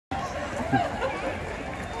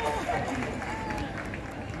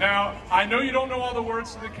Now, I know you don't know all the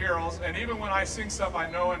words to the carols, and even when I sing stuff I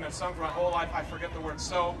know and have sung for my whole life, I forget the words.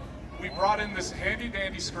 So we brought in this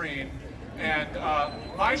handy-dandy screen, and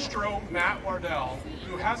Maestro Matt Wardell,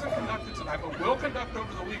 who hasn't conducted tonight, but will conduct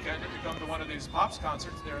over the weekend if you come to one of these Pops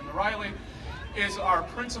concerts there in the Riley, is our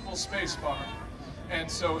principal space bar. And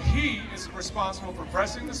so he is responsible for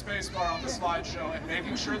pressing the space bar on the slideshow and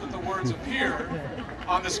making sure that the words appear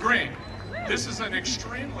on the screen. This is an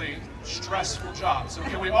extremely stressful job. So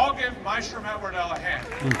can we all give Maestro Matt Wardell a hand?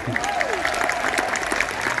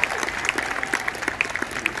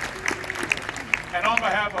 And on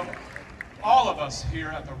behalf of all of us here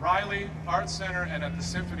at the Riley Arts Center and at the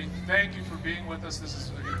Symphony, thank you for being with us. This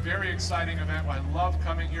is a very exciting event. I love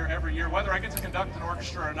coming here every year, whether I get to conduct an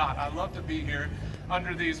orchestra or not. I love to be here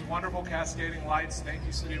under these wonderful cascading lights. Thank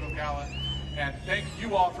you, City of Ocala. And thank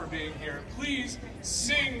you all for being here. Please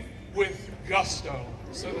sing with gusto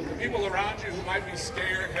so that the people around you who might be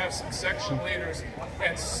scared have some section leaders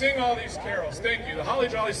and sing all these carols. Thank you. The Holly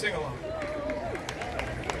Jolly Sing-Along.